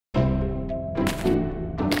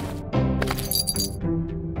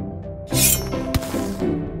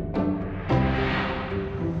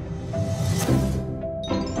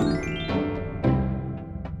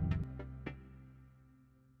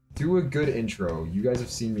good intro. You guys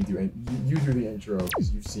have seen me do it. You do the intro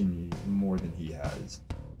because you've seen me more than he has.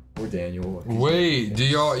 Or Daniel. Wait, do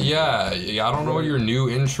y'all? Yeah, I don't know your new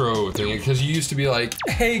intro thing because you used to be like,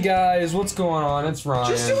 "Hey guys, what's going on? It's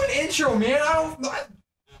Ryan." Just do an intro, man.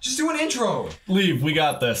 Just do an intro. Leave. We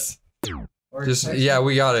got this. Just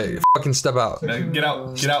we got it. Fucking step out. Get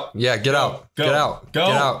out. Get out. Yeah, get out. Go. Get out. Go.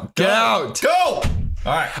 Get out. Go. Get out. Go.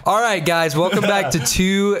 All right, guys. Welcome back to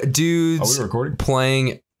two dudes. Are we recording?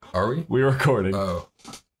 Playing. Are we? We're recording. Oh.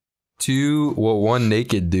 One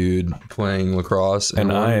naked dude playing lacrosse,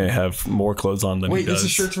 and I have more clothes on than he does. Wait, this is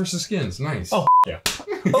shirts versus skins. Nice. Oh yeah.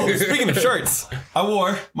 Oh, speaking of shirts, I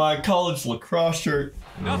wore my college lacrosse shirt.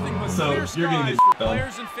 Nothing was so clear you're gonna get skies for done.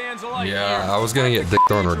 players and fans alike. Yeah, I was gonna get dicked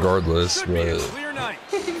on regardless, Should be a but clear night.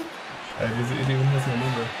 It even has my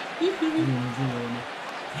number.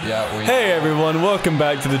 yeah. Hey everyone, welcome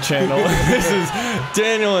back to the channel. This is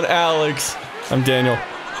Daniel and Alex. I'm Daniel.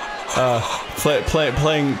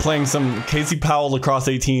 Playing some Casey Powell Lacrosse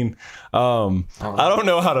 18. I don't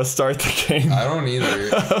know how to start the game. I don't either.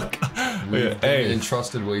 We've Hey,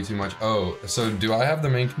 entrusted way too much. Oh, so do I have the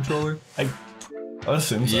main controller? I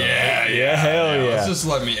assume so. Yeah, hell yeah. Let's just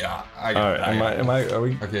let me. All right, are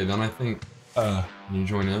we? Okay, then I think. Can you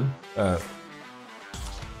join in?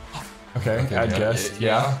 Okay, I guess.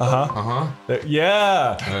 Yeah.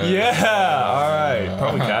 Yeah. All right.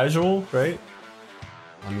 Probably casual, right?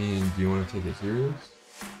 I mean, do you want to take it serious?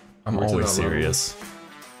 I'm always serious.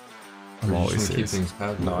 I'm always keep serious. things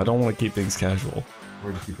casual. No, I don't want to keep things casual.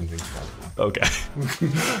 We're just keeping things casual. Okay.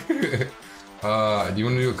 Do you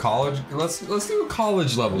want to do a college? Let's do a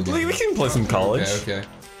college level game. We can play some college. Okay.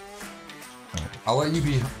 I'll let you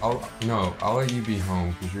be. I'll let you be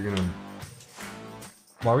home because you're gonna.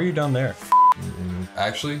 Why were you down there?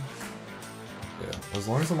 Actually, yeah. As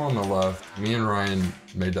long as I'm on the left, me and Ryan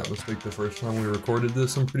made that mistake the first time we recorded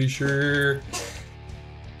this. I'm pretty sure.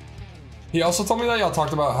 He also told me that y'all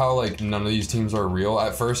talked about how like none of these teams are real.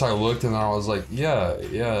 At first I looked and then I was like, yeah.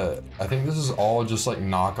 I think this is all just like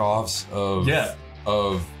knockoffs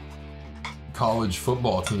of college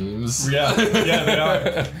football teams. Yeah, they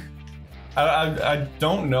are. I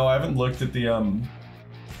don't know. I haven't looked at the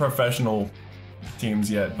professional teams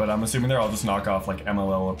yet, but I'm assuming they're all just knockoff like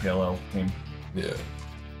MLL or PLL team. Yeah.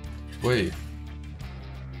 Wait.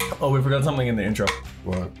 Oh, we forgot something in the intro.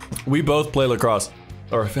 What? We both play lacrosse.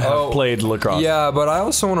 Or have played lacrosse. Yeah, but I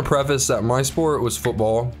also want to preface that my sport was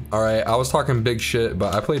football. All right, I was talking big shit,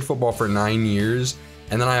 but I played football for 9 years,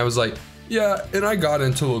 and then I was like, yeah, and I got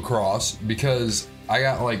into lacrosse because I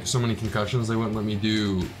got like so many concussions they wouldn't let me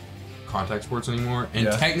do contact sports anymore. And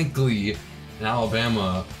technically, in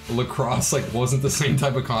Alabama, lacrosse like wasn't the same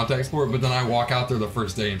type of contact sport. But then I walk out there the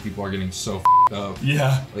first day and people are getting so f***ed up.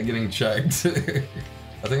 Yeah, like getting checked.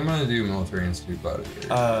 I think I'm gonna do military institute by the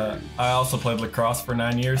year. I also played lacrosse for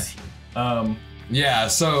 9 years. Yeah,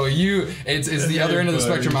 so it's the other end of the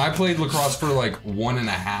spectrum. I played lacrosse for like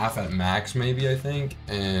 1.5 at max, maybe I think.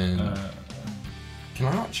 And can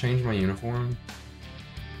I not change my uniform?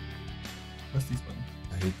 Press these buttons.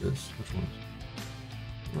 I hate this. Which ones?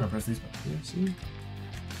 I'm gonna press these buttons. Yeah, see.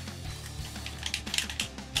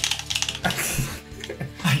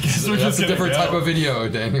 I guess we're That's just a different type of video,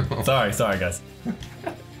 Daniel. Sorry, guys.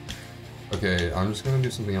 Okay, I'm just gonna do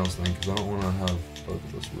something else then because I don't want to have both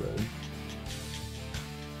of us red.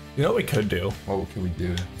 You know what we could do? What could we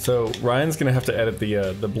do? So Ryan's gonna have to edit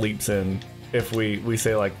the bleeps in if we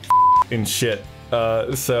say like and shit.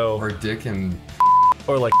 Or dick and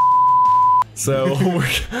or like. So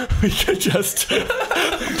we could just.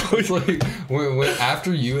 It's like when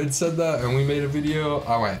after you had said that and we made a video,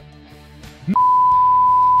 I went.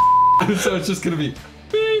 So it's just gonna be.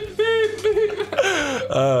 Beep, beep, beep.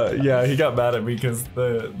 Yeah, he got mad at me because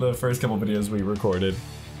the first couple videos we recorded,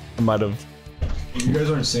 I might have. You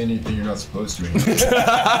guys aren't saying anything you're not supposed to. Like,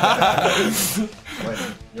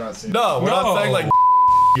 you're not saying. No, we're not saying like.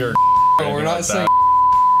 You're. No, we're not saying.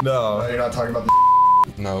 No. You're not talking about the.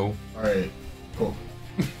 No. All right. Cool.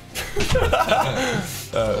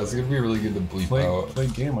 That's gonna be really good to bleep out. Play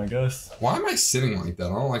game, I guess. Why am I sitting like that? I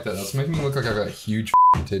don't like that. That's making me look like I've got huge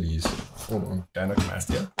titties. Hold on.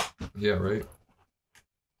 Gynecomastia. Yeah, right.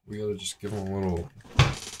 We gotta just give them a little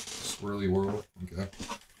swirly whirl. Okay.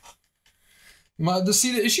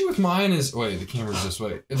 The issue with mine is the camera's this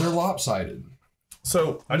way. They're lopsided.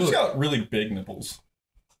 So I just got really big nipples.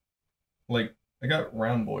 Like I got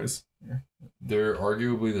round boys. They're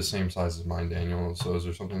arguably the same size as mine, Daniel. So is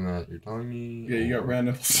there something that you're telling me? Yeah, you got round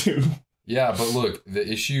nipples too. Yeah, but look, the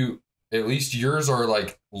issue, at least yours are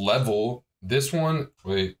like level. This one,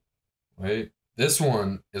 wait. This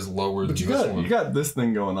one is lower than this one. You got this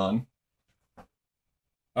thing going on.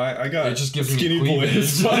 I got It just gives skinny me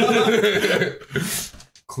boys. cleavage.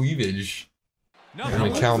 Cleavage. And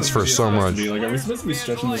it counts for so much. Like, are we supposed to be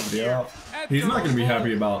stretching this video out? He's not gonna be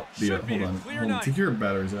happy about the. Hold on. Take your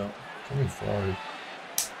batteries out. Only 5.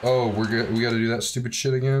 Oh, we gotta do that stupid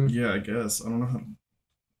shit again? Yeah, I guess. I don't know how.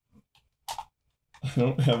 I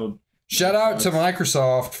don't have a. Shout out to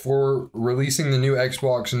Microsoft for releasing the new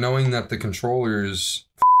Xbox knowing that the controllers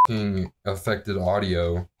f***ing affected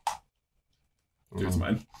audio. Here's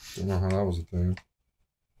mine. Don't know how that was a thing.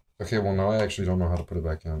 Okay, well now I actually don't know how to put it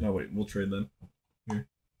back in. No, wait, we'll trade then. Here.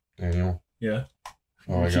 Daniel? Yeah.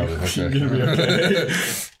 Oh, I got it. You're gonna be Okay. okay.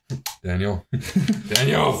 Daniel?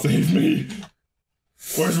 Daniel! Save me!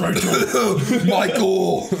 Where's Rachel?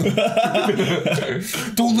 Michael!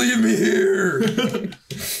 Don't leave me here!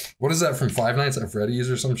 What is that from Five Nights at Freddy's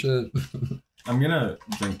or some shit? I'm gonna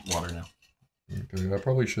drink water now. Okay, I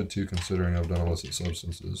probably should too, considering I've done illicit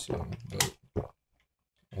substances, so, but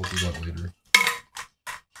I'll do that later.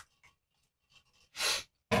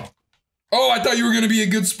 Oh, I thought you were gonna be a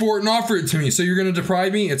good sport and offer it to me, so you're gonna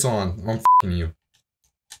deprive me? It's on. I'm f***ing you.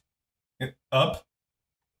 Up?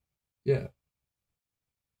 Yeah.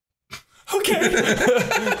 Okay.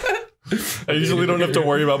 I usually don't have to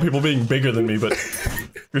worry about people being bigger than me, but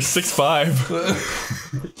you're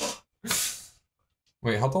 6'5".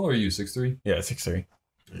 Wait, how tall are you? 6'3"? Yeah, 6'3".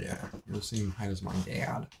 Yeah, you're the same height as my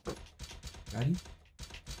dad. Daddy?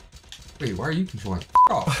 Wait, why are you controlling?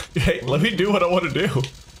 Oh. Hey, let me do what I want to do.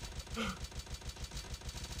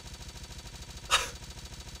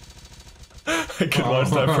 I could watch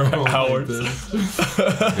that for hours.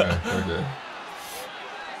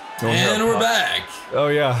 Okay. And we're back! Oh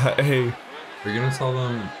yeah, hey. Are you gonna tell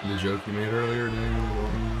them the joke you made earlier, Daniel,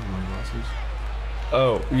 about me and my glasses?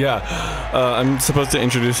 Oh, yeah. I'm supposed to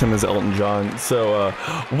introduce him as Elton John. So,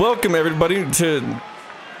 welcome everybody to...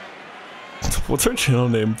 What's our channel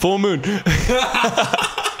name? Full Moon.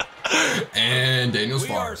 And Daniel's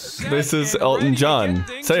farce. This is Elton John.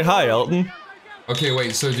 Say hi, Elton. Okay,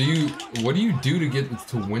 wait, so what do you do to get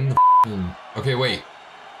to win the f***ing... Okay, wait.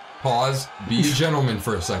 Pause. Be a gentleman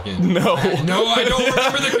for a second. No. No, I don't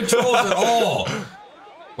remember the controls at all.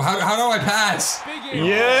 How do I pass?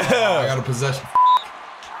 Yeah. Oh, I got a possession.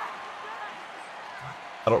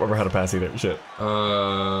 I don't remember how to pass either. Shit.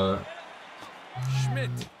 Schmidt.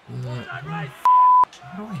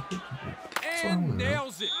 How do I hit people? And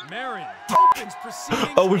nails it. Marin opens proceedings.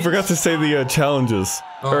 Oh, we forgot to say the challenges.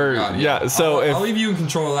 Oh, God, yeah. So I'll leave you in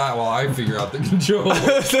control of that while I figure out the control.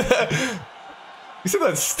 You said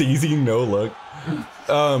that steezy no look.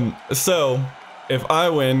 So if I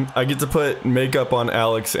win, I get to put makeup on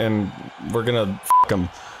Alex and we're gonna f him.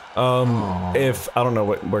 If I don't know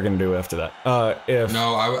what we're gonna do after that. If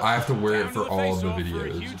no, I have to wear it for all of the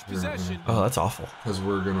videos. Oh, that's awful. Because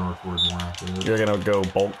we're gonna record more after this. You're gonna go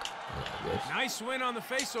bulk. Nice win on the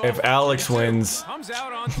face If Alex wins, comes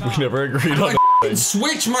out on we top. never agreed on.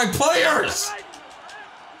 Switch my players.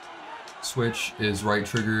 Switch is right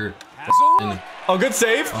trigger. And Oh, good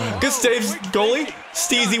save. Good save, goalie.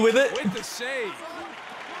 Steezy with it. With the save.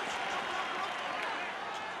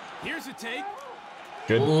 Here's a take.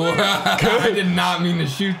 Good. I did not mean to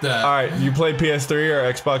shoot that. All right, you play PS3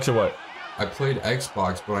 or Xbox or what? I played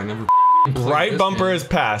Xbox, but I never played Right this bumper game. is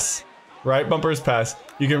pass. Right bumper is pass.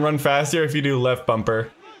 You can run faster if you do left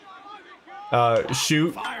bumper.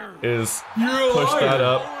 Shoot is push that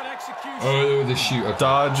up. Oh, the shoot. Okay.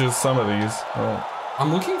 Dodge is some of these. Oh.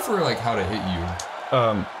 I'm looking for like how to hit you.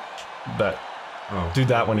 That. Oh. Do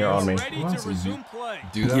that when you're on me. Ready Well, to that's easy. resume play.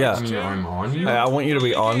 Do that Yeah. when I'm on you? I want you to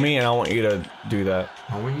be on me, and I want you to do that.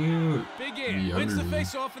 I want you Big to air. be Wins under the me.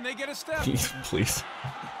 face off and they get a step. Please.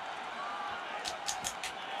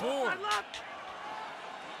 Four.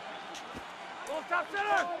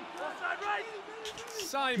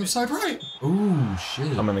 Simon. Side right. Ooh,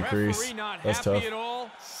 shit. I'm in the crease. Referee not That's happy tough. at all.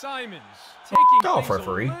 Simons taking Go things for a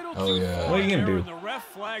free. little Oh, too yeah. far What are you gonna there, do? and the ref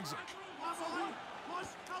flags him.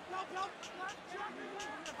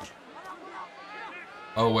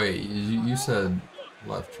 Oh wait, you said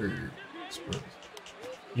left trigger sprint.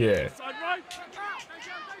 Yeah.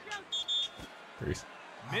 Crease.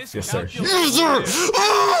 Yes, sir. Miscalculation.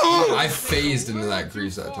 I phased into that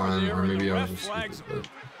crease that time, or maybe I was just stupid. But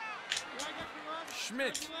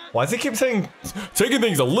Schmidt. Why does it keep saying taking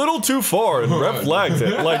things a little too far and ref flags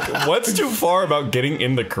it? Like, what's too far about getting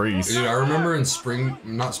in the crease? dude, I remember in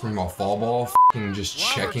not spring ball, fall ball, f***ing just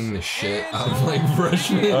checking the shit out of like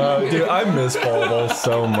freshmen. Dude, I miss ball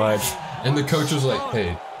so much. And the coach was like, "Hey,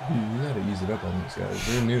 you gotta ease it up on these guys.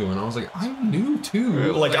 They're new." And I was like, "I'm new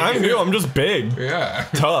too." Like, I'm new, I'm just big. Yeah.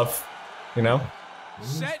 Tough. You know?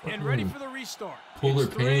 set, and ready for the restart. Pull their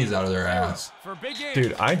panties out of their ass. For Big Ant.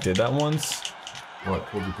 Dude, I did that once. What?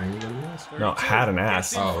 Pulled your panties out of your ass? No, had an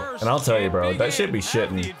ass. Oh. And I'll tell you, bro, that shit be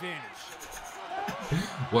shitting.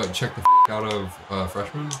 What? Check the out of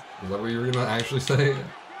freshmen? Is that what you were gonna actually say?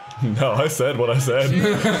 No, I said what I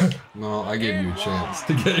said. No, I gave you a chance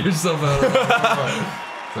to get yourself out of it.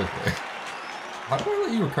 It's okay. How did I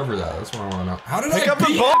let you recover that? That's what I want to know. How did Pick I up the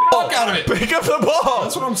beat ball! the fuck out of it? Pick up the ball!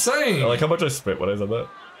 That's what I'm saying. I like how much I spit when I said that.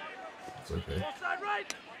 It's okay.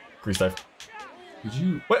 Grease dive. Did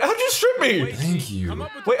you? Wait, how'd you strip me? Thank you.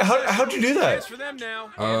 Wait, how'd you do that?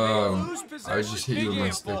 I just hit you with my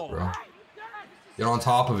stick, bro. Get on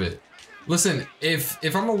top of it. Listen, if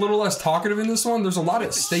I'm a little less talkative in this one, there's a lot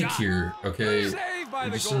at stake here, okay?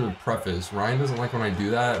 And just to preface, Ryan doesn't like when I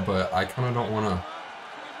do that, but I kind of don't want to.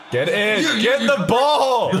 Get in! Get the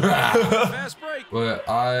ball! But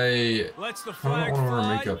I kind of don't want to wear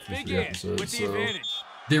makeup for the episode, so...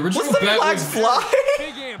 The original bet was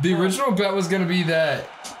fly? The original bet was gonna be that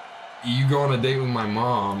you go on a date with my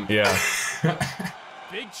mom. Yeah.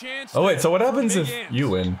 Oh wait, so what happens if you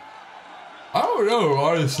win? I don't know,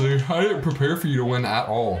 honestly. I didn't prepare for you to win at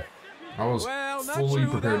all. I was fully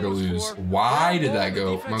prepared to lose. Why did that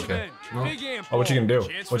go? Okay. Well. Oh, what you gonna do?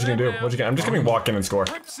 What you gonna do? What you gonna? I'm just gonna walk in and score.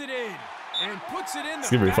 It's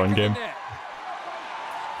gonna be a fun game.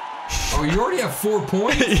 Oh, you already have 4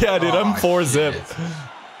 points? Yeah, dude, I'm 4 zip.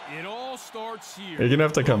 It all starts here. You're gonna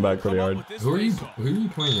have to come back pretty hard. Who are you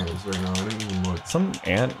playing as right now? I didn't even look. Some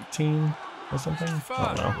ant team or something?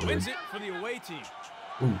 I don't know. Wins it for the away team.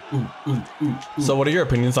 Ooh. So what are your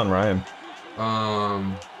opinions on Ryan?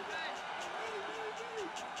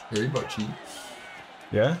 Hairy butt cheeks.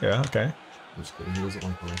 Yeah, okay. I'm just kidding. He doesn't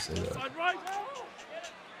like when I say that.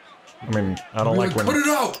 I mean, I don't like when. Put it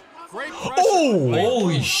out! Oh!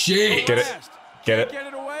 Holy shit! Get it. Get it. Get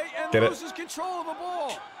it away and Get it. loses control of the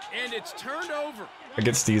ball. And it's turned over. I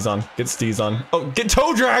get Steez on. Get Steez on. Oh, get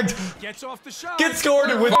toe dragged! Gets off the shot. Get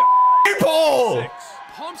scored with ball!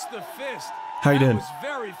 Pumps the fist. How you doing?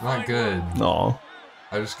 Not good. No.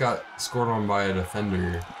 I just got scored on by a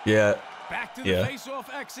defender. Yeah. Back to the face-off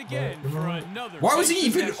X again for another. Why was he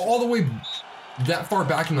even all the way that far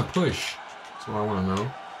back in the push? That's what I want to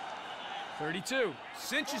know. 32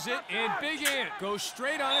 cinches it, and Big Ant goes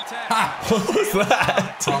straight on attack. Ha! What was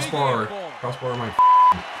that? Crossbar my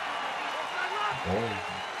ball,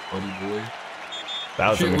 buddy boy. That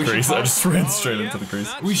was in the crease. I just ran straight into the crease.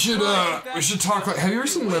 We should talk like. Have you ever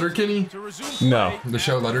seen Letterkenny? No. The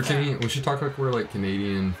show Letterkenny. We should talk like we're like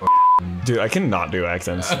Canadian. Dude, I cannot do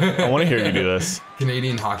accents. I want to hear you do this.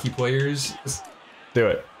 Canadian hockey players. Do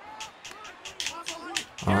it.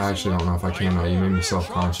 I actually don't know if I can now. You made me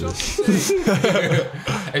self-conscious.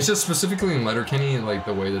 It's just specifically in Letterkenny, like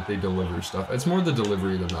the way that they deliver stuff. It's more the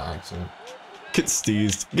delivery than the accent. Get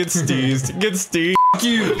steezed. Get steezed. Get steezed. Fuck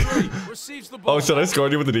you! Oh, should I score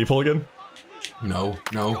you with the deep hole again? No.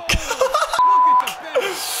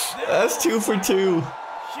 That's 2 for 2.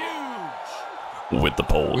 With the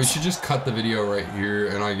poles. We should just cut the video right here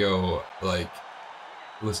and I go, like,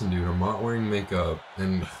 listen, dude, I'm not wearing makeup.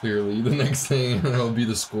 And clearly the next thing it'll be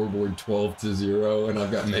the scoreboard 12-0 and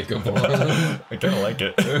I've got makeup on. I kind of like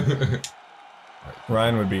it.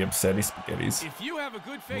 Ryan would be upset. He's spaghettis. If you have a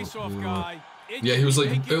good face-off guy, yeah, he was like,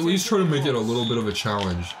 at least try to make it a little bit of a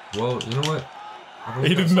challenge. Well, you know what?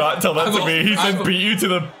 He did not tell that to me. He said beat you to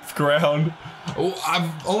the ground. Oh,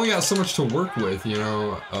 I've only got so much to work with, you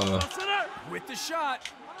know. With the shot,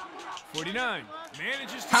 49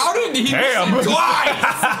 manages to. How did he? Damn!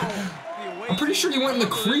 I'm pretty sure he went in the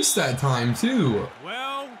crease that time too.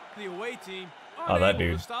 Well, the away team. Oh, that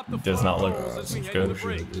dude does not look good.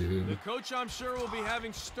 The coach, I'm sure, will be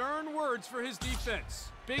having stern words for his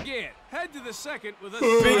defense. Big Ant head to the second with a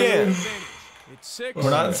Big Ant. advantage. It's 6. We're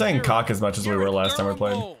not saying cock as much as we were last time we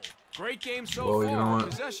played. Great game so Well, you know far. what?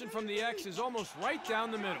 Possession from the X is almost right down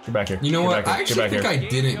the middle. Get back here. You know what? I Get back actually think I here.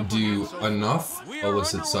 didn't do enough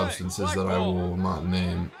illicit substances that I will not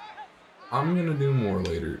name. I'm gonna do more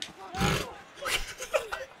later.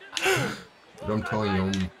 But I'm telling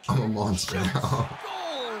you, I'm a monster now.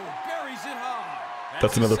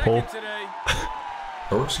 That's another pole.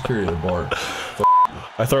 I work security at a bar.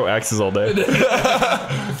 I throw axes all day.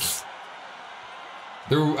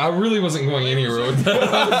 I really wasn't going anywhere with that.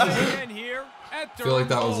 I feel like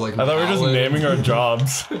that was like. I thought we were just naming our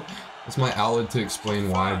jobs. It's my outlet to explain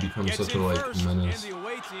why I've become such a like menace.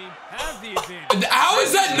 And How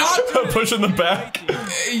is that not pushing the back?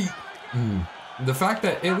 The fact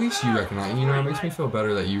that at least you recognize, you know, it makes me feel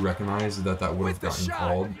better that you recognize that that would have gotten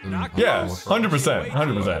called. Yeah, 100%,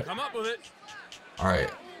 100%. All right.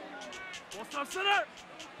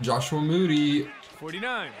 Joshua Moody,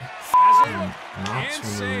 49. Has a look Knocks and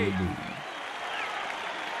from the save. booty.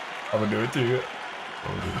 I'm gonna do it to you.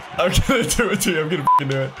 I'm gonna do it to you. I'm gonna f***ing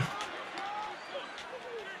do it.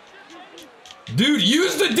 Dude,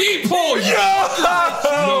 use the deep pull! Yeah!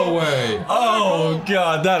 No way. Oh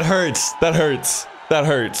god, that hurts. That hurts. That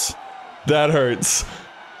hurts. That hurts.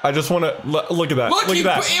 I just want to look at that. Look at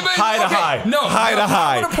that. High to high. No, high to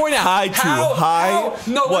high. I want to point out high to high.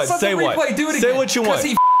 No, what? let's let Say the replay what? do it again. Say what you want.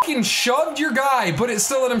 Because he fucking shoved your guy, but it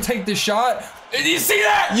still let him take the shot. Did you see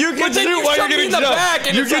that? You can shoot while you're getting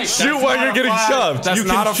shoved. You can shoot while you're getting shoved. You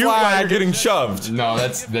can shoot while you're getting shoved. No,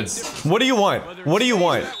 that's. What do you want? What do you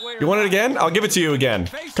want? You want it again? I'll give it to you again.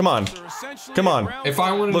 Come on. Come on. If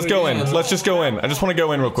I wanted Let's go in. Let's just go in. I just want to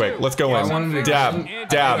go in real quick. Let's go in. Dab.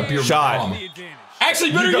 Dab. Shot.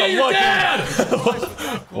 Actually, better get your dad!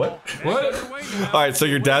 What? What? Alright, so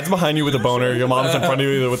your dad's behind you with a boner, your mom's in front of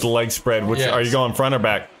you with the legs spread. Which Yes. are you going front or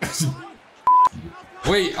back?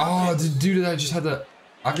 Wait, oh, dude, I just had to.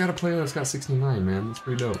 I've got a player that's got 69, man. That's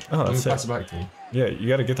pretty dope. Oh, Let me that's pass sick. it back to him. Yeah, you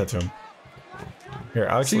gotta get that to him. Here,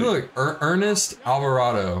 Alex. See, look, Ernest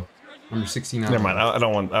Alvarado, number 69. Never mind. I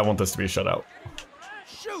don't want. I want this to be a shutout.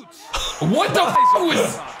 Shoots. What the f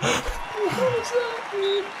was?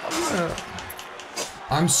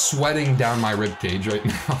 I'm sweating down my ribcage right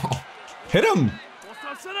now. Hit him.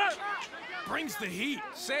 Brings the heat.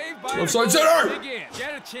 Saved by Left side center! Big Ant.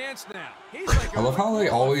 Get a chance now. He's like I love how they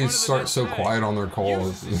always start so quiet. quiet on their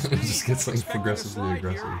calls. It just gets like progressively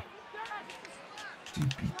aggressive.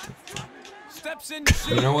 Steps in.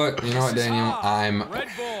 You know what? You know what, Daniel? I'm. Red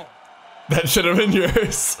ball. That should have been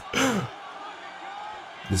yours.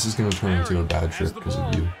 This is gonna turn into a bad trip because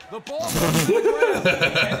of you. The ball comes to the ground.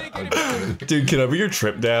 And they get it. Dude, can I be your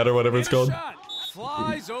trip dad or whatever it's called? Shot.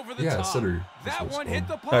 Flies over the Yeah, top. sitter. That's That what it's one hit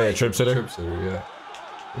the called. pipe. Oh yeah, trip sitter. Trip sitter, yeah.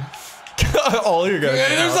 All you guys.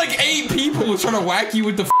 And there's like 8 people trying to whack you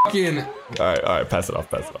with the fucking. Alright, pass it off,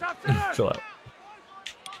 pass it off. Chill out.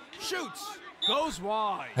 Shoots. Goes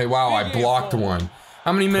wide. Hey, wow, I Big Ant blocked ball. one.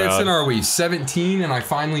 How many minutes Proud. in are we? 17, and I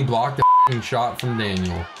finally blocked a fucking shot from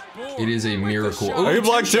Daniel. It is a miracle. shot. Ooh, Oh, you 2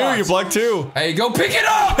 blocked two. You shots. blocked two. Hey, go pick it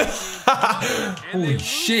up! And Holy they lose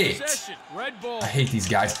shit. possession. Red ball. I hate these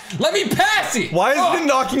guys. Let me pass it! Why is Oh. it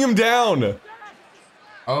knocking him down?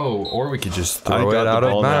 Oh, or we could just I throw it got the out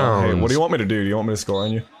of ball now. bounds. Hey, what do you want me to do? Do you want me to score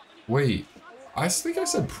on you? Wait, I think I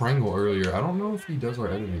said Prangle earlier. I don't know if he does our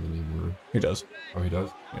editing anymore. He does. Oh, he does?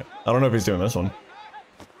 Yeah. I don't know if he's doing this one.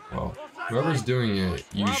 Well, whoever's doing it,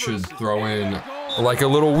 you should throw in like a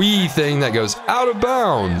little wee thing that goes out of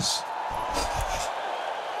bounds.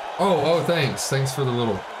 Oh, thanks. Thanks for the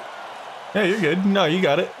little. Yeah, you're good. No, you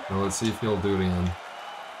got it. Well, let's see if he'll do it again.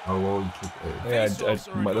 Oh, well, you keep it. Yeah, Faceoffs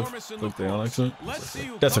I are might have enormous in clicked it on lacrosse. accident. Let's see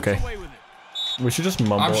who That's comes okay. away with it. We should just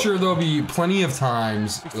mumble. I'm sure there'll be plenty of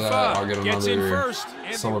times that I'll get Gets in another first,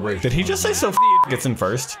 and celebration. Did he just say so? Gets in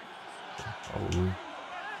first. Probably.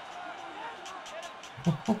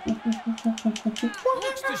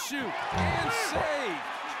 looks to shoot and save.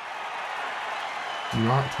 Do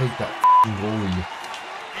not take that goalie.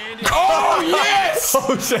 And it's Oh, yes!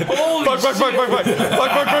 Oh shit! Holy Fuck! Get the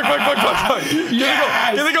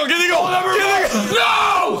goal!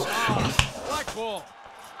 No! black ball.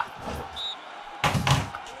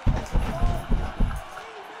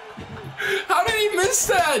 How did he miss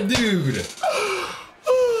that, dude?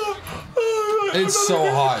 It's so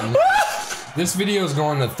hot. This video is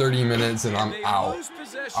going to 30 minutes and I'm They out. lose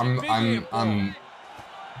possession. Big Ant ball.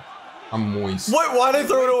 I'm moist. What? Why'd I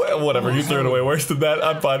throw it away? Whatever, you threw it away worse than that.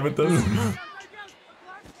 I'm fine with this.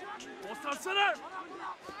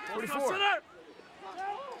 44.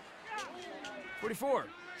 44.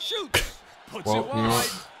 Shoots. Puts Well, it you know wide.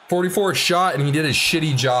 what? 44 shot and he did a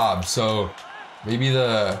shitty job, so maybe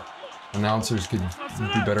the announcers could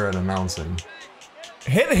do better at announcing.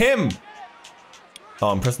 Hit him! Oh,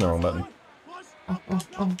 I'm pressing the wrong button.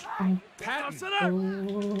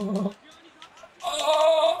 Patton.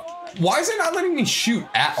 Why is it not letting me shoot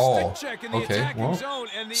at all? Stick check in the Okay, attacking well, zone,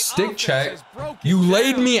 and the stick offense check. has broken You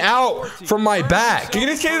laid down. me out from my back. Can you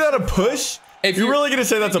just say that a push? If You're you- really gonna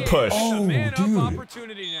say that's a push? Oh, A man-up dude.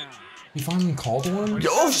 opportunity now. You finally called one?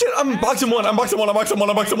 Oh shit! I'm boxing one. I'm boxing one. It was all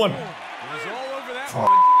over that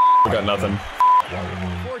one. We got nothing.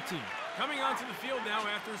 14. Coming onto the field now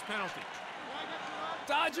after his penalty.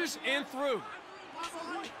 Dodges and through.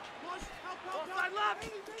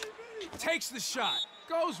 Takes the shot.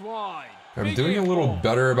 Goes wide. I'm Big doing a Ant little ball.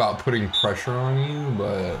 better about putting pressure on you,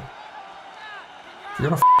 but if you're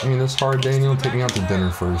gonna me this hard, Daniel, take me out to dinner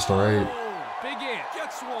first, alright? Big Ant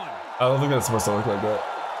gets one. I don't think that's supposed to look like that.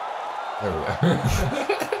 There we go.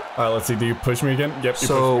 Alright, let's see. Do you push me again? Yep. You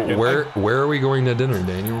So pushed me again. where are we going to dinner,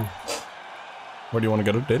 Daniel? Where do you want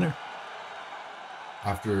to go to dinner?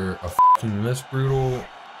 After a fucking Miss Brutal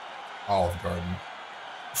Olive Garden.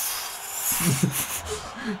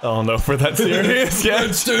 Oh no, for that serious? Yeah.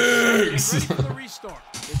 Breadsticks!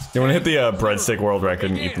 You want to hit the breadstick world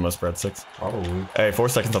record and eat the most breadsticks? Probably. Hey, 4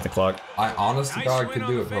 seconds on the clock. I honest to God could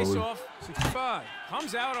do it probably. 65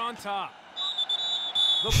 comes out on top.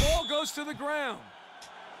 The ball goes to the ground.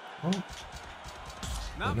 Oh.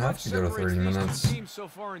 Not Didn't have much to go to 30 separates these minutes. two teams so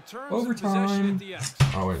far in terms of Overtime. possession at the X.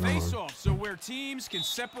 Oh wait, no. Face-offs are where teams can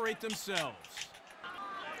separate themselves.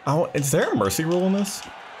 Oh, is there a mercy rule in this?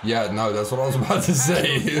 Yeah, no, that's what I was about to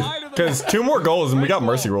say. Because 2 more goals and we got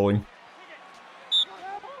mercy rolling.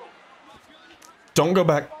 Don't go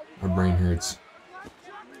back. My brain hurts.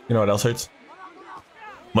 You know what else hurts?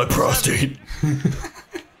 My prostate.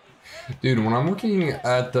 Dude, when I'm working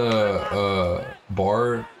at the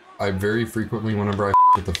bar, I very frequently, whenever I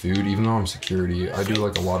with the food, even though I'm security, I do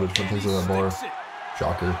like a lot of different things at that bar.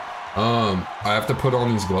 Shocker. I have to put on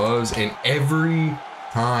these gloves, and every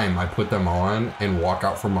time I put them on and walk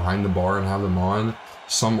out from behind the bar and have them on,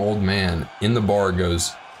 some old man in the bar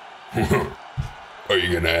goes, "Are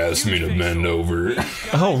you gonna ask me to bend over?"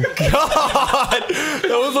 Oh god! That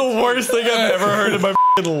was the worst thing I've ever heard in my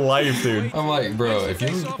life, dude. I'm like, bro, if you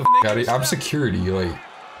don't get the f out of here, I'm security, like,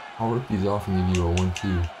 I'll rip these off and give you a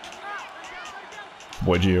 1-2.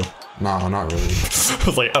 Would you? Nah, not really. I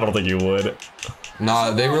was like, I don't think you would. Nah,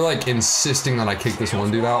 they were like insisting that I kick this one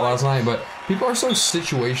dude out last night, but people are so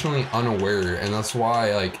situationally unaware, and that's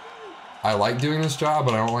why, like, I like doing this job,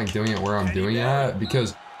 but I don't like doing it where I'm doing it at,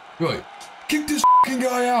 because you're like, kick this fucking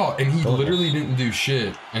guy out, and he literally didn't do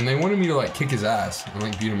shit, and they wanted me to like kick his ass and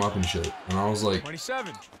like beat him up and shit, and I was like,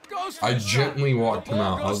 27 I gently walked him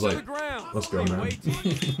out. I was like, let's go, man.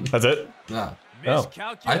 That's it? Yeah. Oh.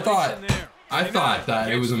 I thought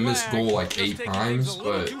that it was a missed goal like 8 times,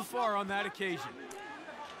 but too far on that occasion.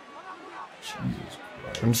 Jesus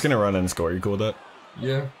Christ. I'm just gonna run and score. You cool with that?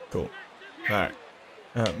 Yeah. Cool. Alright.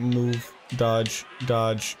 Move, dodge,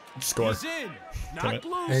 score. He's in. Knocked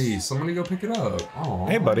loose. Hey, somebody go pick it up. Oh.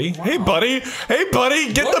 Hey, buddy. Hey, buddy. Hey,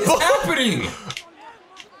 buddy. Get What the is ball. happening?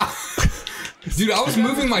 Dude, I was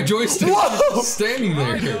moving my joystick. Whoa! Standing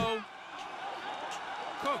there. Righto.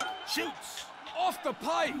 Cook shoots off the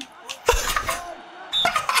pipe.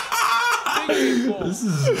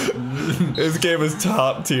 This game is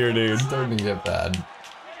top tier, dude. Starting to get bad.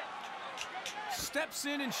 Steps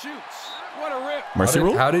in and shoots. What a rip. Mercy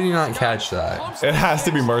rule? How did he not catch that? It has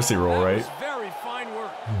to be mercy rule, right? Very fine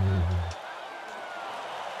work.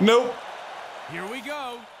 Nope. Here we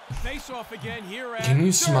go. Face off again here at Can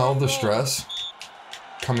you smell the stress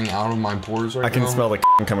coming out of my pores right now? I can smell the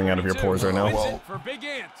coming out of your pores right now. Well, for Big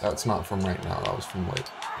Ant. that's not from right now. That was from like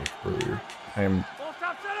earlier. I am.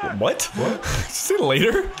 What? What? See you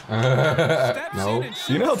later? No.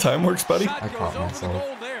 You know how time works, buddy? I caught myself.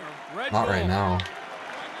 Not right now.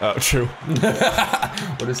 Oh, true.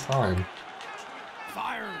 What is time?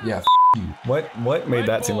 Fire. Yeah, f you. What made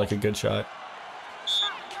that seem like a good shot?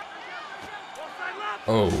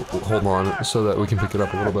 Oh, hold on, so that we can pick it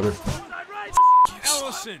up a little better.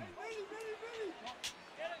 Ellison.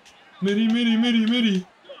 Midi.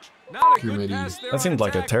 Not a Pure good midi. pass there That on seemed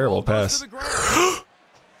like a attack. terrible Ball goes to pass. the ground.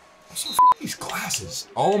 These glasses.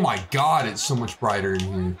 Oh my god, it's so much brighter in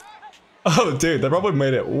here. Oh, dude, that probably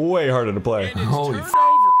made it way harder to play. And it's Holy turned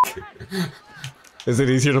over. Is it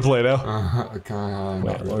easier to play now? Not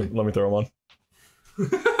Wait, really. let me throw them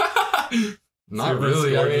on. Not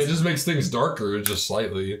really. I mean, it just makes things darker, just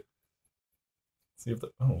slightly. See if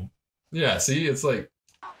the oh. Yeah, see, it's like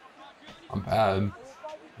I'm bad.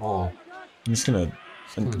 Oh, I'm just gonna.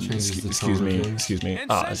 changes the Excuse tone me. of the Excuse me.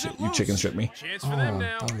 And Ah, sends it you loose. chicken strip me. Chance for them Oh,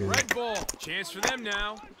 now. okay. Red ball. Chance for them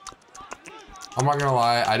now. I'm not gonna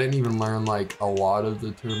lie. I didn't even learn like a lot of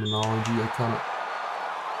the terminology. I kind of.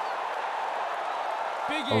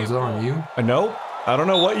 Big Oh, is that on you? No, I don't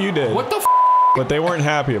know what you did. What the? F But they weren't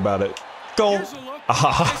happy about it. Goal. Here's a look.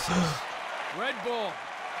 Ah. Red ball.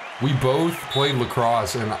 We both played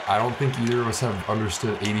lacrosse, and I don't think either of us have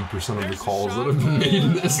understood 80% of the calls that have been made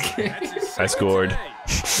in this game. I scored.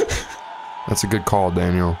 That's a good call,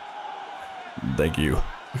 Daniel. Thank you.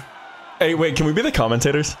 Hey, wait, can we be the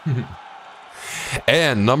commentators?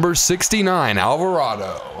 And number 69,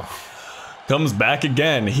 Alvarado. Comes back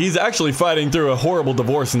again. He's actually fighting through a horrible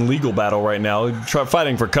divorce and legal battle right now,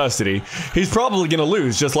 fighting for custody. He's probably gonna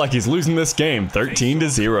lose, just like he's losing this game,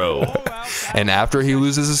 13-0. And after he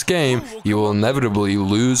loses this game, he will inevitably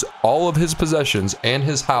lose all of his possessions and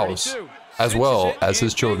his house, as well as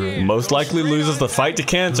his children. Most likely loses the fight to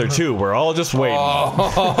cancer too. We're all just waiting.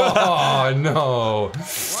 Oh no!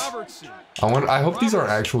 Robertson. I hope these aren't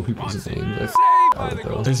actual people's names. Save by the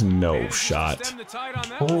goal. There's no Managed to shot. stem the tide on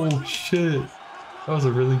that one. Oh shit. That was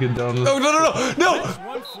a really good down. Oh, no. That's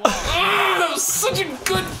one flaw. That was such a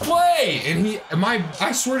good play. And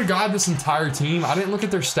I swear to God, this entire team, I didn't look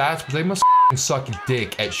at their stats, but they must suck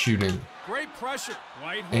dick at shooting. Great pressure.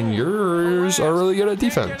 White And hole. yours are really good at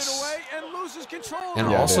Can't get it defense. away and loses control.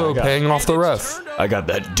 And Yeah, also dude, I got- paying off the And it's ref. turned up. I got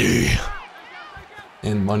that D.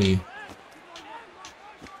 And money.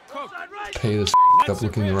 Cook. Pay this Lets up it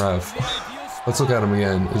looking rip. ref. The ideal spot. Let's look at him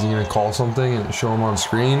again. Is he gonna call something and show him on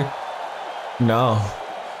screen? No.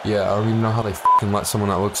 Yeah, I don't even know how they fucking let someone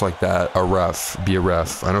that looks like that, a ref, be a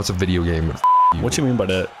ref. I know it's a video game, but you. What you mean by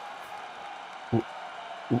that?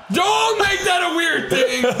 Don't make that a weird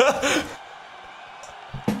thing!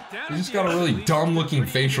 Down You just again. got a really These dumb are looking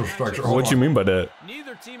pretty facial good structure. matches. What you mean by that?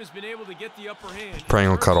 Neither team has been able to get the upper hand. Praying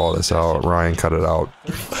will cut all this out. Ryan cut it out.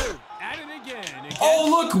 32. At it again.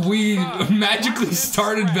 Oh look, we magically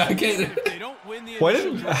started back at If they don't win the Why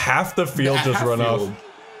initial did draw, half the field just run off?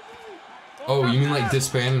 Oh, you mean like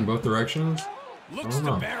disband in both directions? looks I to don't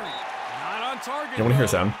know. bury. Not on target. You wanna hear a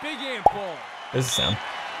though. sound? Big amp ball. There's a sound.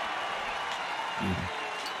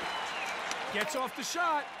 Gets off the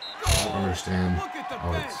shot. I don't understand. Look at the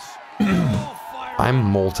Oh, bench. it's- All fired I'm up.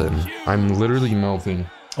 molten. I'm literally melting.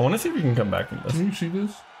 I want to see if you can come back from this. Can you see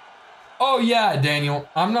this? Oh yeah, Daniel.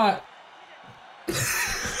 I'm not.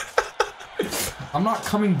 I'm not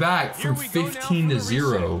coming back from Here we go now 15 for to the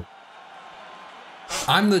 0.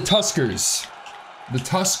 I'm the Tuskers. The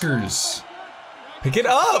Tuskers. Pick it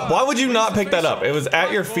up! Why would you not pick that up? It was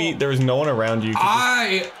at your feet. There was no one around you. You could just-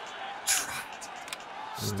 I.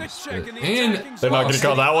 Stick check in the And attacking They're not zone. gonna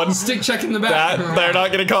call that one. Stick check in the back. That they're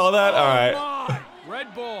not gonna call that. All right. My.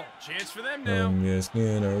 Red ball. Chance for them now. I'm just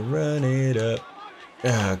gonna run it up.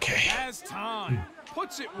 Okay. Has time.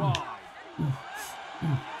 Puts it wide.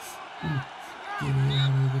 Get me out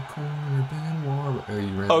of the corner, Ben War. Oh,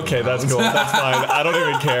 you ran Okay, out. that's cool. That's fine. I don't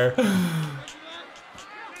even care.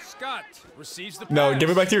 Scott receives the pass. No, give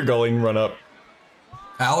it back to your goalie and run up.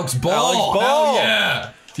 Alex Ball. Alex Ball. Hell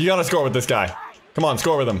yeah. You gotta score with this guy. Come on,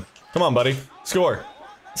 score with him. Come on, buddy. Score.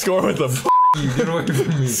 Score with him. You get away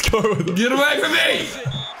from me. Score with him. Get away from me.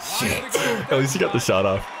 Shit. At least you got the shot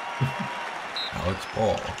off. Alex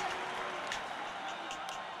Ball.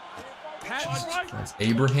 That's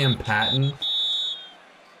Abraham Patton.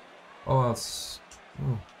 Oh, that's.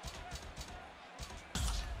 Oh.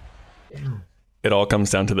 Damn. It all comes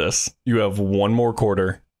down to this. You have one more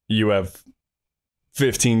quarter. You have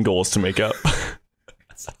 15 goals to make up.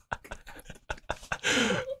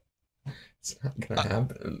 It's not gonna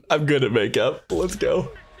happen. I'm good at makeup. Let's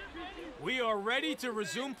go. We are ready to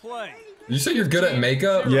resume play. You say you're good at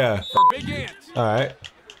makeup? Yeah. For Big Ant. All right.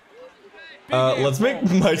 Big Ant Let's make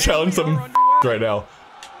ball. my And challenge we are some underway. right now.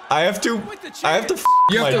 I have to With the chance.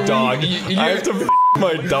 You have my to dog. you I have to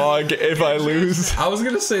my dog if I lose. I was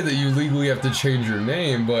gonna say that you legally have to change your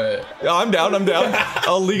name, but I'm down. I'm down.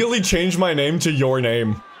 I'll legally change my name to your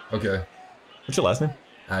name. okay. What's your last name?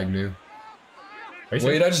 Agnew. Are you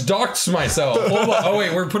Wait, I just doxed myself. Hold on. Oh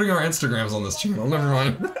wait, we're putting our Instagrams on this channel. Never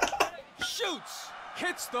mind. Shoots.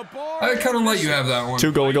 Hits the bar. I kind of let you have that one.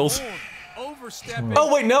 2 goalie goals? Overstepping.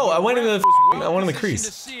 Oh wait, no. I went in the Was well I went in the positioned crease.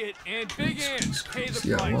 to see it, and Big Ant pay the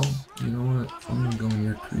Yeah, price. well, you know what? I'm gonna go in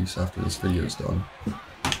your crease after this video's done.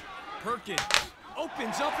 Perkins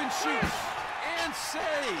opens up and shoots and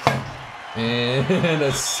saves. And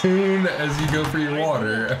as soon as you go for your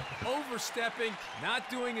water, Overstepping, not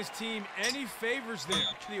doing his team any favors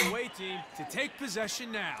there. The away team to take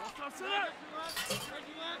possession now.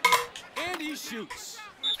 And he shoots.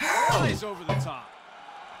 Flies over the top.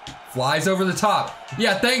 flies over the top.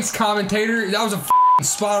 Yeah, thanks, commentator. That was a f***ing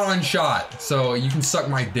spot-on shot. So you can suck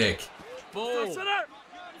my dick. Bull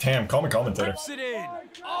Damn, call me commentator. rips it in.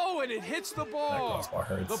 Oh, and it hits the ball. crossbar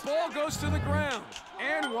hurts. The ball goes to the ground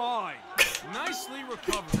and wide. Nicely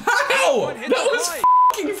recovered. Ow! One hit That the was pipe.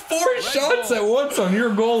 f***ing 4 shots at once on your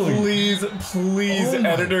goalie. Please, Oh my-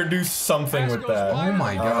 editor, do something Pass with goes that. wide Oh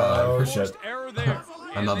my of the God. Oh, goal. shit. Forced error there.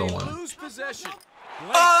 And Another they one. lose possession.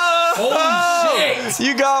 Oh, Holy shit!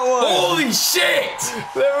 you got one. Holy shit!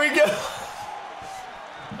 There we go.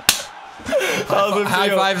 How's it High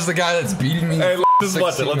feel? five is the guy that's beating me. Hey, let's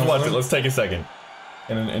watch it. 16 Let's to watch it. 1. Let's take a second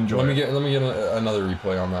and enjoy. Let me get another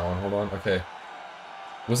replay on that one. Hold on. Okay.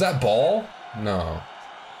 Was that ball? No.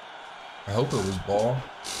 I hope it was ball.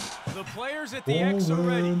 The players at the X are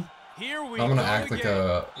ready. Here we I'm gonna go act like again.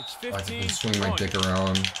 a It's like I 15 can swing my dick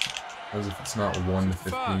around as if it's not 1 to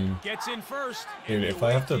 15. Gets in first. Dude, and if the I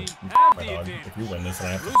away have to team f have my the dog, advantage. if you win this, and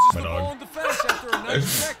I have to Loses f my the ball dog. in defense after a nice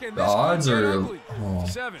second. The This odds could get are- ugly. oh.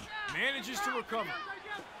 7 manages to recover.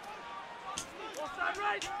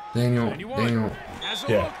 Daniel.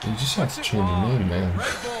 Yeah. You just have to change your name, man.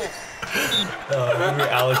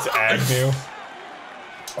 Alex Agnew.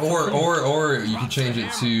 Or you can change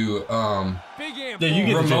it to Yeah, you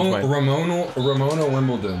get to change mine. Ramona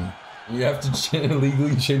Wimbledon. You have to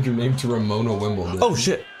legally change your name to Ramona Wimbledon. Oh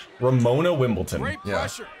shit, Ramona Wimbledon. Yeah.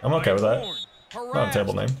 I'm okay with that. Not a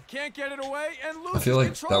terrible name. Can't get it away and I feel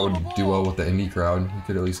like that would do well with the indie crowd. You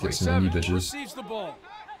could at least get some indie bitches.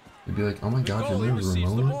 You'd be like, oh my god, your name is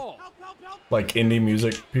Ramona? Like indie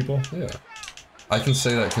music people? Yeah. I can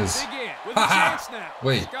say that because...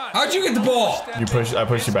 Wait, how'd you get the ball? I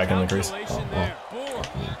pushed you back in the crease.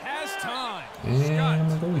 And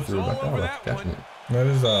I'm going through it back out. Catching it. That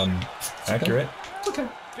is, accurate. Okay.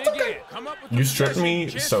 You stripped me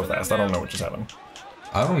so fast, I don't know what just happened.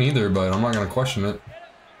 I don't either, but I'm not going to question it.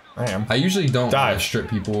 I am. I usually don't strip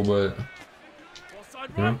people, but...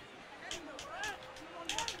 Yeah.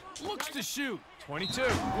 Looks to shoot. 22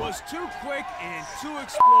 was too quick and too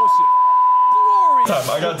explosive. Time,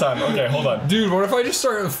 I got time. Okay, hold on. Dude, what if I just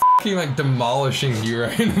started fucking like demolishing you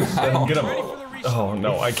right now? Get him. Oh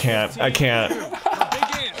no, I can't. I can't.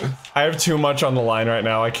 I have too much on the line right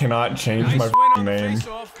now. I cannot change my name.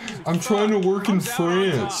 I'm trying to work in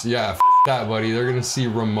France. Yeah, that, buddy. They're gonna see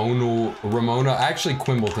Ramona. Actually,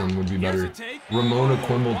 Quimbleton would be better. Ramona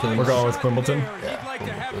Quimbleton. We're going with Quimbleton? Yeah.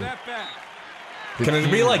 Can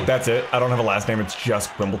it be like that's it? I don't have a last name. It's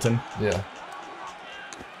just Quimbleton. Yeah.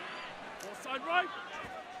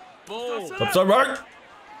 Upside right.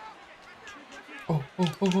 Oh.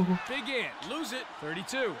 Big Ant, lose it.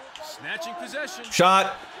 32. Snatching possession.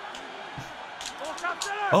 Shot.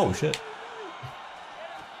 Oh shit.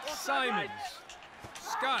 Simons.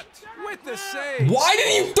 Scott with the save. Why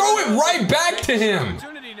didn't you throw it right back to him?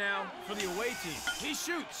 Opportunity now for the away team. He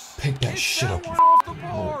shoots. Pick that shit up. One off the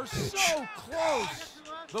bar. So close.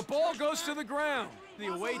 The ball goes to the ground. The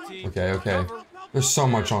away team. Okay. There's so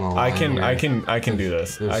much on the line. I can do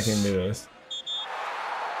this. I can do this.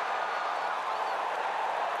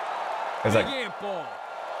 It's like,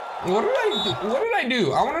 what did I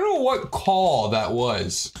do? I want to know what call that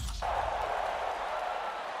was.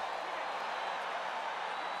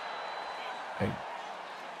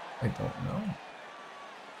 I don't know.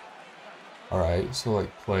 All right, so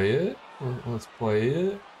like play it. Let's play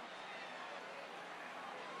it.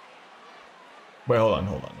 Wait, hold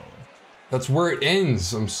on. That's where it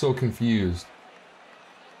ends. I'm so confused.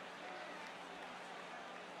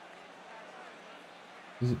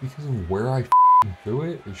 Is it because of where I threw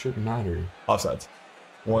it? It shouldn't matter. Offsides.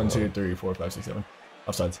 1, 2, 3, 4, 5, 6, 7.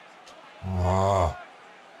 Offsides. Ah.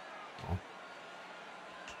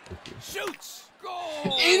 Shoots.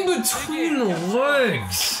 Goal. In between the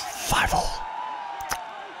legs. 5-0.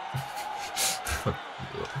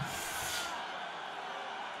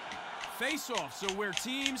 Face-offs are where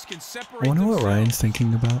teams can separate. I wonder what themselves. Ryan's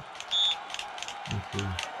thinking about.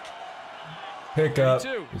 Pick up.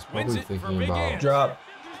 He's probably thinking about Drop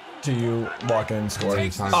to you. Walk in. Score.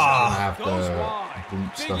 times I have to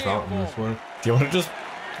boot stuff out in this one. Do you want to just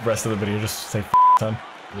rest of the video just say time?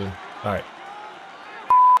 Yeah. All right.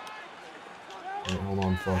 Wait, hold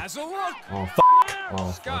on, fuck. Has a look. Oh,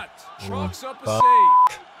 oh, Scott fuck. chalks up a Fuck.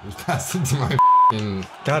 save. Just pass it to my f***ing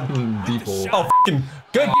God. deep hole. Oh, fucking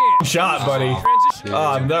good shot, buddy.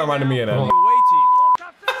 Transition. That reminded me of The that.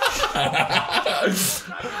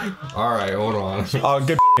 away All right, hold on. Oh,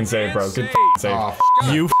 good save, bro. Good save.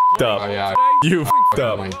 Oh, You oh up. yeah. You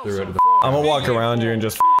up. I threw it at the I'm gonna walk around you and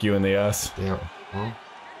just you in the ass. yeah. Huh?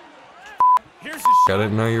 Here's a I shot.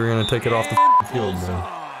 didn't know you were gonna take it off the And field, man.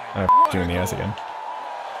 bullseye. I you in the ass again.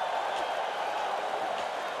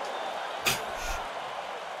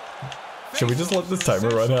 Should we just let this timer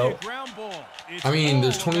run out? Ground ball. It's I mean,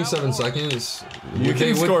 there's all 27 without one. seconds. You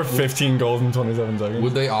can score 15 goals in 27 seconds.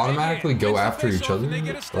 Would they automatically go after each other,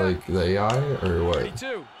 like the AI, or what?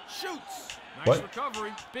 32. Shoots. Nice What?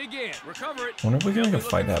 recovery. Big Ant. Recover it. Wonder if we can make a Looking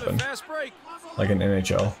fight for the happen. Fast break. Like an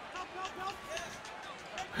NHL.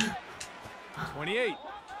 28.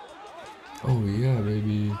 Oh yeah,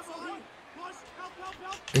 baby.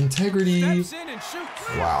 Integrity. Steps in and shoots.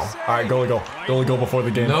 Wow. Alright, goalie goal. Goalie goal before the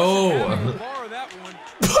game. No. Borrow that one.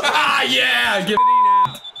 Ah, yeah. Get.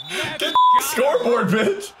 Get scoreboard,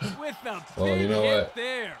 bitch! With the Well, you know big hit what?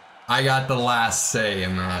 there. I got the last say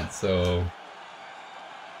in that, so.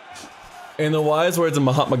 In the wise words of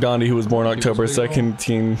Mahatma Gandhi, who was born October Big goal. 2nd,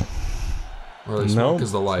 team Or they No.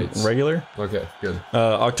 because the lights. regular. Okay, good.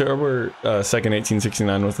 October 2nd,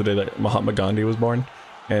 1869 was the day that Mahatma Gandhi was born.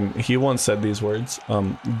 And he once said these words,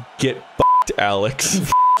 get f***ed, Alex.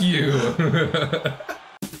 You.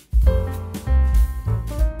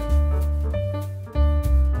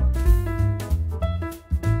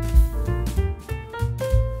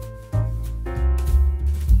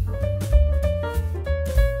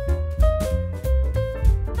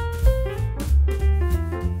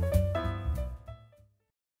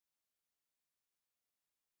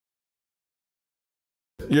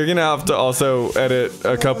 You're gonna have to also edit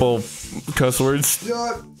a couple cuss words.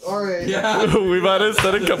 Yeah, alright. Yeah. We might have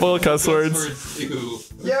said a couple of cuss words.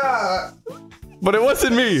 Yeah. But it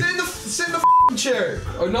wasn't me. Sit in the f***ing chair.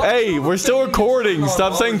 Oh, no. Hey, we're still recording.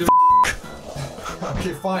 Stop saying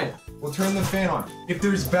Okay, fine. We'll turn the fan on. If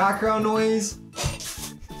there's background noise...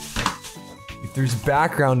 If there's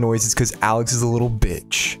background noise, it's because Alex is a little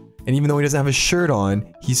bitch. And even though he doesn't have a shirt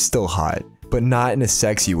on, he's still hot. But not in a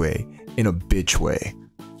sexy way. In a bitch way.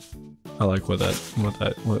 I like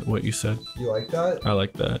what you said. You like that? I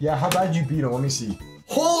like that. Yeah, how bad you beat him? Let me see.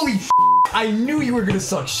 Holy f***! I knew you were gonna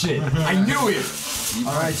suck shit. I knew it.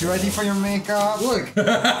 Alright, you ready for your makeup? Look.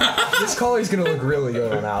 This color is gonna look really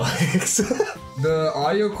good on Alex. The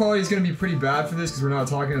audio quality is gonna be pretty bad for this because we're not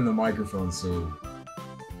talking in the microphone, so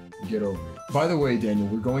get over it. By the way, Daniel,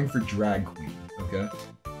 we're going for drag queen, okay?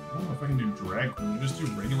 I don't know if I can do drag queen. Just do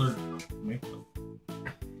regular makeup.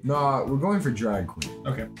 Nah, we're going for drag queen.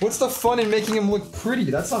 Okay. What's the fun in making him look pretty?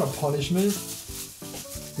 That's not a punishment.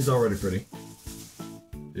 He's already pretty.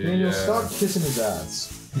 Daniel, stop kissing his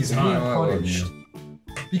ass. He's being not. punished.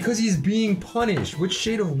 Because he's being punished. Which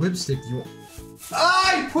shade of lipstick do you want?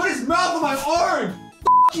 Ah! He put his mouth on my arm!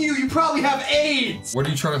 F you, you probably have AIDS! What are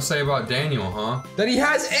you trying to say about Daniel, huh? That he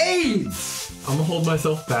has AIDS! I'm gonna hold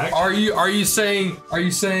myself back. Are you saying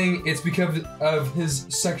it's because of his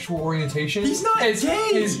sexual orientation? He's not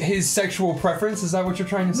gay! His sexual preference? Is that what you're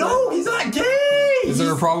trying to say? No, he's not gay! Is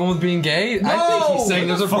there a problem with being gay? No! I think he's saying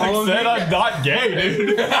there's a problem. Said I'm not gay,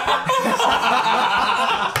 dude.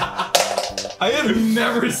 I have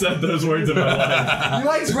never said those words in my life. He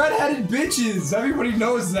likes redheaded bitches! Everybody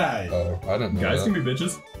knows that! Oh, I didn't know Guys that. can be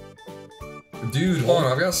bitches. Dude, hold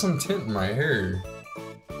on, I've got some tint in my hair.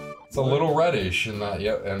 It's a little reddish in that,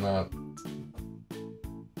 yep, and that.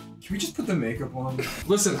 Can we just put the makeup on?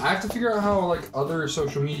 Listen, I have to figure out how like other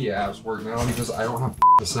social media apps work now because I don't have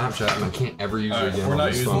the Snapchat and I can't ever use it again. we're on not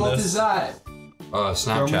this using phone. What is that?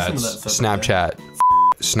 Snapchat. Snapchat.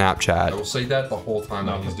 I Snapchat. will say that the whole time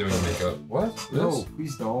that he's doing makeup. What? No, This?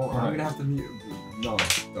 please don't. I'm gonna have to mute. No,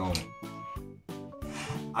 don't.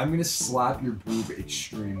 I'm gonna slap your boob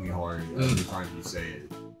extremely hard every time you say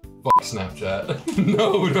it. Fuck Snapchat.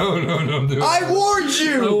 No, don't do it. I warned I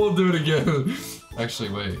you! won't do it again. Actually,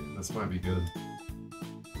 wait. This might be good.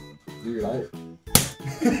 Dude, I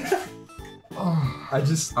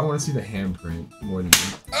want to see the handprint more than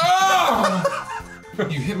you. Ah!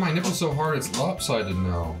 You hit my nipple so hard it's lopsided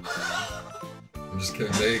now. I'm just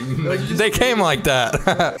kidding. They came like that.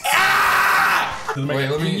 Doesn't make Wait,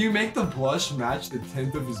 let Can me. you make the blush match the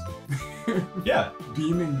tint of his Yeah.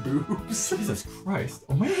 beaming boobs? Jesus Christ.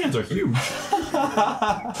 Oh, my hands are huge.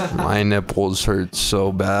 My nipples hurt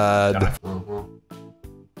so bad. Uh-huh.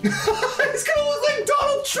 He's gonna look like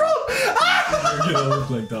Donald Trump! You're gonna look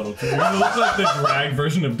like Donald Trump. You're gonna look like the drag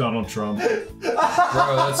version of Donald Trump.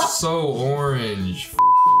 Bro, that's so orange.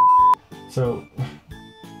 So,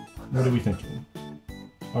 what are we thinking?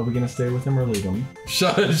 Are we gonna stay with him or leave him?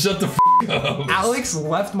 Shut the f up. Alex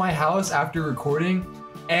left my house after recording,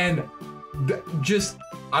 and just,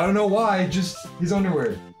 I don't know why, just his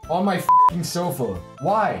underwear on my f***ing sofa.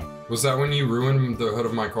 Why? Was that when you ruined the hood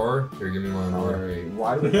of my car? Here, give me my underwear. Alright,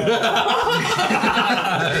 why do we You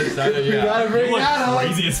gotta bring You're that up?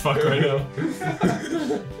 crazy as fuck right now.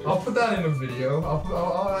 I'll put that in the video.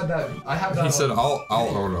 I'll add that. I have that. He said, on- I'll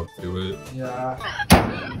own up to it. Yeah.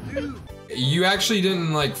 You actually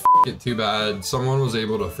didn't like f it too bad. Someone was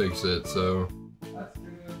able to fix it, so. That's good.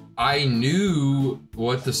 I knew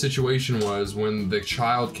what the situation was when the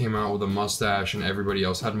child came out with a mustache and everybody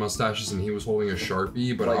else had mustaches and he was holding a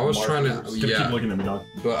Sharpie, but Like I was trying to, Just keep looking at me, dog.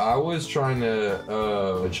 but I was trying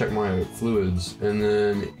to check my fluids and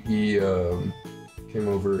then he came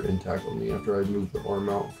over and tackled me after I moved the arm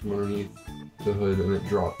out from underneath the hood and it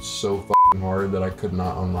dropped so f***ing hard that I could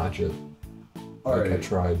not unlatch it. Like I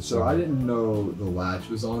tried. So I didn't know the latch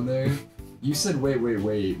was on there. You said wait,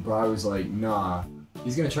 but I was like, nah,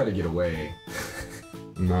 he's gonna try to get away.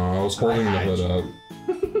 No, I was holding the hood up.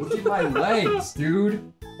 Look at my legs,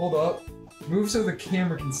 dude. Hold up. Move so the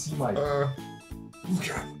camera can see my. Look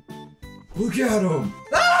at him. Look at him.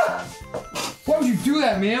 Ah! Why would you do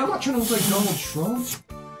that, man? I'm not trying to look like Donald Trump.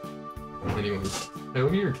 Anyways, hey,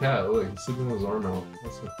 look at your cat. Look, he's sleeping with his arm out.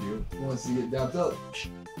 That's so cute. He wants to get dapped up.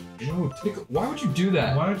 No, tickle. Why would you do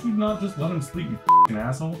that? Why don't you not just let him sleep, you f***ing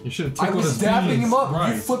asshole? You should have I tickled was his dapping beans. him up. You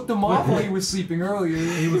Right. flipped him off while he was sleeping earlier.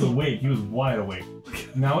 He was awake. He was wide awake.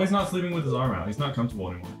 Now he's not sleeping with his arm out. He's not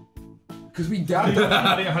comfortable anymore. Because we dapped up.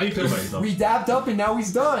 How do you feel about yourself? We dapped up and now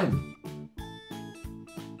he's done.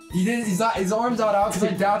 He didn't. He's not. His arms not out because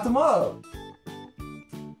I dapped him up.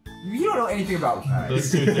 You don't know anything about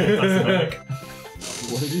cats. That's good. That's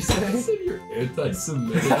What did he say? You're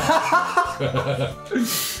anti-Semitic.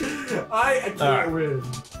 I can't win.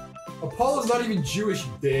 Apollo's not even Jewish,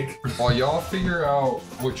 you dick. While y'all figure out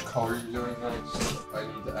which color you're doing next, I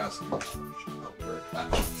need to ask you a question. I'll be right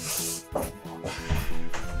back.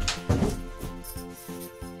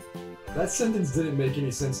 That sentence didn't make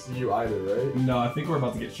any sense to you either, right? No, I think we're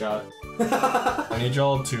about to get shot. I need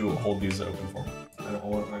y'all to hold these open for me.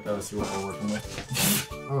 I gotta see what we're working with.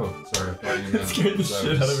 Oh, sorry. I thought you meant Scared the that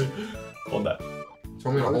shit was- out of me. Hold that.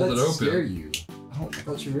 Told me to Why would hold it that open. scare you? I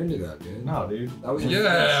thought you were into that, man. No, dude. That was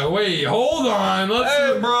Yeah, wait, hold on. Let's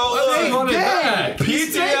Hey, bro, let's run it back.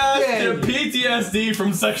 PTSD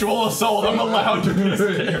from sexual assault. I'm allowed to be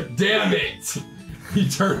scared. Damn it! He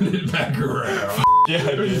turned it back around. Yeah,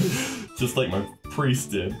 I did. Just like my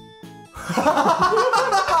priest did. Hold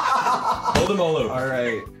them all over.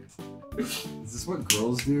 Alright. Is this what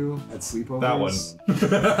girls do at sleepovers? That one.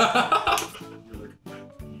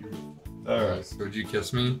 Alright. So would you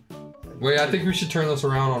kiss me? Wait, I think we should turn this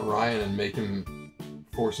around on Ryan and make him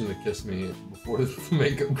force him to kiss me before the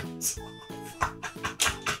makeup goes off.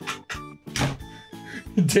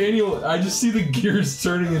 Daniel, I just see the gears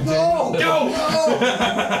turning in Daniel. No!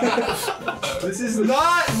 This is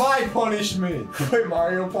not my punishment. Play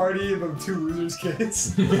Mario Party and the two losers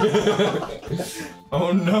kids.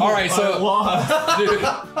 Oh no. Alright, so I lost. dude,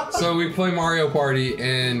 so we play Mario Party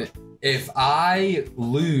and if I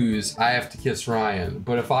lose, I have to kiss Ryan.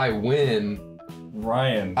 But if I win,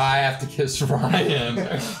 Ryan. I have to kiss Ryan.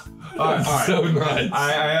 Alright. So nuts.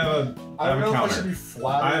 I have a counter.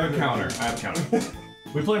 flat. I have a counter.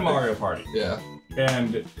 We play Mario Party. Yeah.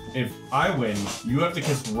 And if I win, you have to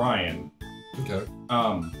kiss Ryan. Okay.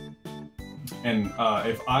 And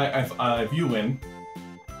if you win,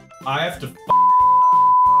 I have to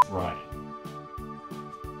Ryan.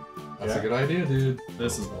 That's a good idea, dude.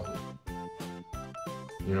 This is one.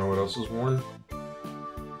 You know what else is worn?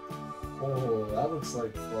 Oh, that looks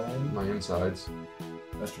like fun. My insides.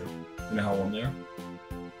 That's true. You know how warm they are?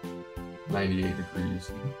 98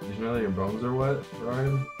 degrees. Did you know that your bones are wet,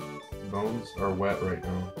 Ryan? Bones are wet right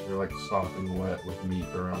now. They're like soft and wet with meat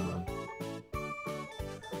around them.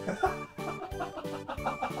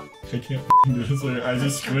 I can't do this later. I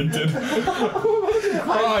just squinted.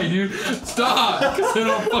 Cry, dude. Stop! Because then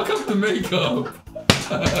I'll fuck up the makeup.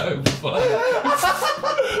 Fuck.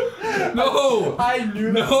 No! I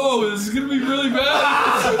knew that. No, this is gonna be really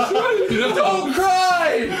bad. No. Don't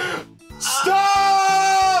cry!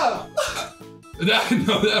 Stop!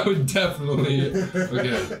 That would definitely.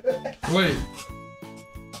 Okay. Wait.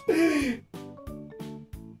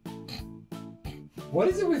 What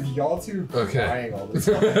is it with y'all two Okay. crying all the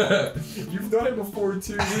time? You've done it before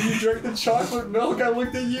too. When you drank the chocolate milk, I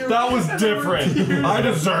looked at you. That was and there were different. tears. I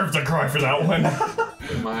deserve to cry for that one.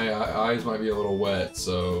 My eyes might be a little wet,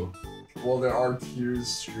 so. Well, there are tears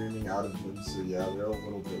streaming out of them, so yeah, they're a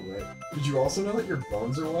little bit wet. Did you also know that your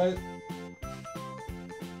bones are wet?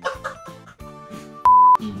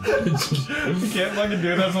 You bitch. You can't fucking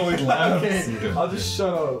do that so we laugh. Okay, I'll just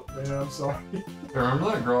shut up, man. I'm sorry.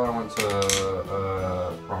 Remember that girl I went to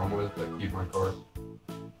prom with that keyed my car?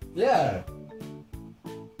 Yeah.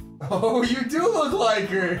 Oh, you do look like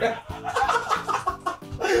her.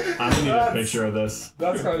 I need a picture of this.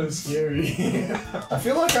 That's kind of scary. I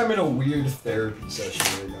feel like I'm in a weird therapy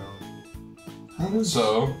session right now.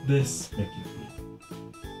 So, This make you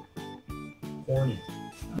Horny.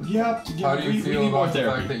 Yeah. how do you feel about the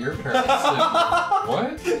fact that your parents did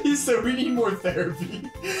what? He said we need more therapy.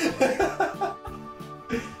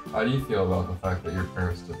 How do you feel about the fact that your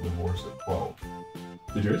parents did divorce at 12?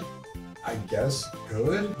 Did yours? I guess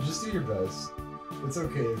good. Just do your best. It's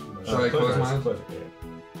okay if you Should I close my eyes?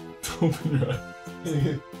 Open your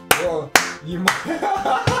eyes. Well, you might.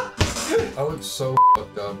 I look so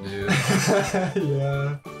fucked up, dude.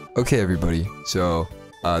 Yeah. Okay, everybody. So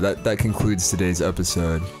that concludes today's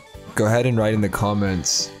episode. Go ahead and write in the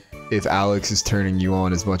comments if Alex is turning you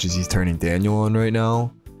on as much as he's turning Daniel on right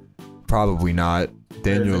now. Probably not.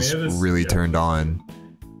 Daniel's any of this- really yeah. turned on.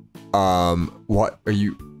 What are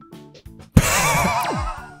you?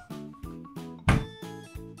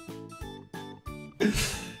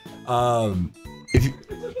 If you.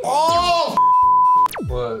 Oh!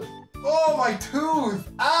 What? Oh, my tooth!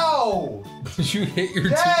 Ow! Did you hit your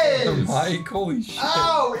Yes! teeth on the mic? Holy shit.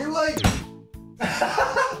 Ow! It like.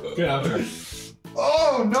 Good outro.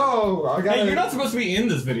 Oh no! I gotta. Hey, you're not supposed to be in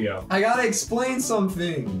this video. I gotta explain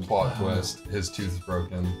something. Plot twist. His tooth is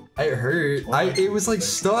broken. It hurt. It was like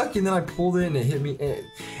stuck, and then I pulled it, and it hit me.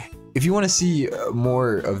 If you want to see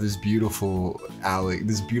more of this beautiful Alex,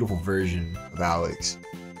 this beautiful version of Alex,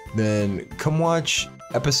 then come watch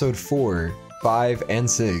episode 4. 5 and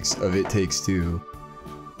 6 of It Takes Two.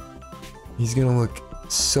 He's gonna look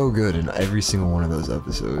so good in every single one of those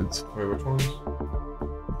episodes. Wait, which ones?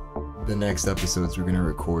 The next episodes we're gonna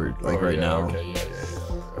record, like Oh, right yeah, now. Okay, yeah.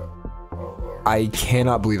 I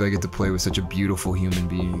cannot believe I get to play with such a beautiful human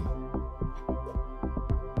being.